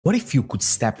What if you could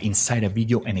step inside a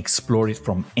video and explore it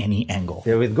from any angle?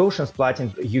 With Gaussian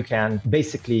splatting, you can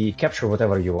basically capture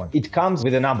whatever you want. It comes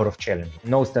with a number of challenges.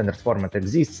 No standard format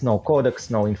exists, no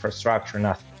codecs, no infrastructure,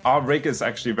 nothing. Our rig is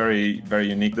actually very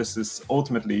unique. This is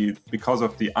ultimately because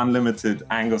of the unlimited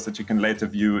angles that you can later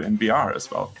view in VR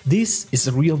as well. This is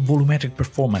a real volumetric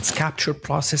performance captured,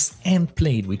 processed, and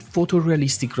played with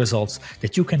photorealistic results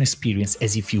that you can experience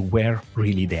as if you were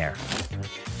really there.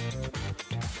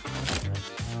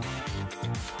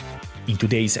 In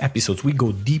today's episodes, we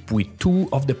go deep with two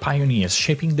of the pioneers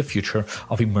shaping the future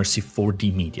of immersive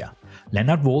 4D media.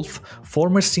 Lennart Wolf,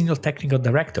 former senior technical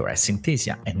director at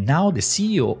Synthesia and now the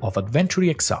CEO of Adventure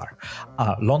XR,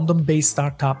 a London-based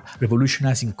startup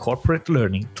revolutionizing corporate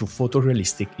learning through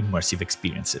photorealistic immersive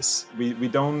experiences. We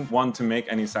don't want to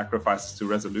make any sacrifices to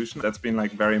resolution. That's been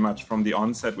very much from the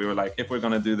onset. We were like, if we're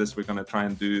going to do this, we're going to try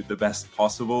and do the best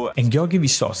possible. And Georgi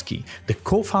Wysocki, the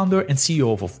co-founder and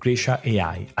CEO of Gracia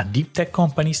AI, a deep tech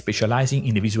company specializing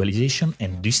in the visualization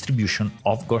and distribution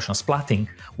of Gaussian splatting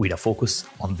with a focus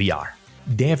on VR.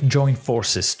 They have joined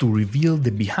forces to reveal the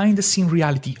behind-the-scenes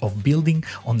reality of building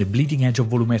on the bleeding edge of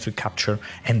volumetric capture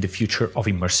and the future of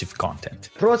immersive content.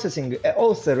 Processing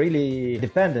also really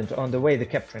dependent on the way the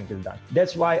capturing is done.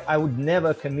 That's why I would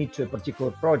never commit to a particular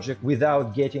project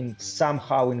without getting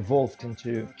somehow involved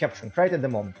into capturing right at the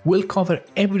moment. We'll cover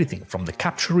everything from the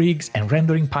capture rigs and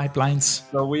rendering pipelines.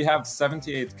 So we have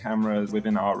 78 cameras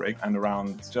within our rig and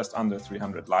around just under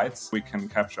 300 lights. We can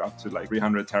capture up to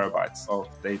 300 terabytes of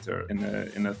data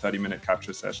in a 30-minute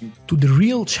capture session. To the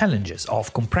real challenges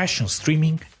of compression,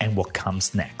 streaming, and what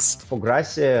comes next. For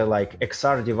Gracia,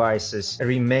 XR devices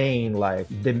remain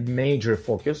the major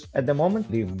focus at the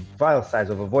moment. The file size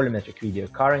of a volumetric video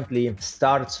currently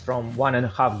starts from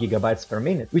 1.5 gigabytes per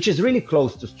minute, which is really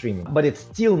close to streaming, but it's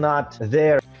still not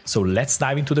there. So let's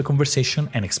dive into the conversation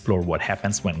and explore what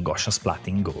happens when Gaussian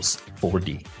splatting goes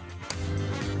 4D.